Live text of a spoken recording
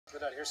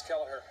Here's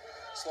Kelleher,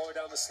 slowing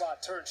down the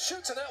slot, turns,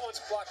 shoots, and that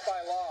one's blocked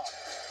by Law.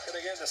 And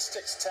again, the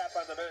sticks tap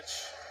on the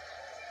bench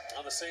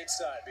on the Saints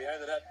side.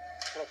 Behind the net,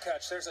 little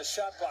catch. There's a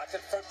shot blocked in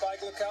front by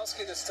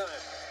Glukowski this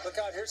time. Look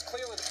out, here's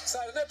Cleveland.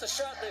 Side of net, the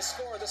shot, and they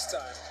score this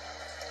time.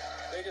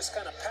 They just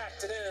kind of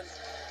packed it in.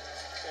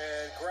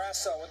 And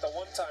Grasso with the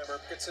one-timer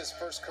gets his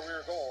first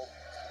career goal.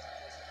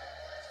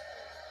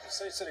 The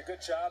Saints did a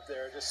good job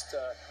there, just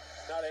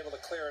not able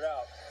to clear it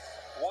out.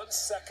 1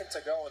 second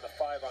to go in the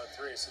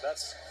 5-on-3, so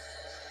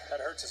that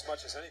hurts as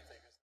much as anything.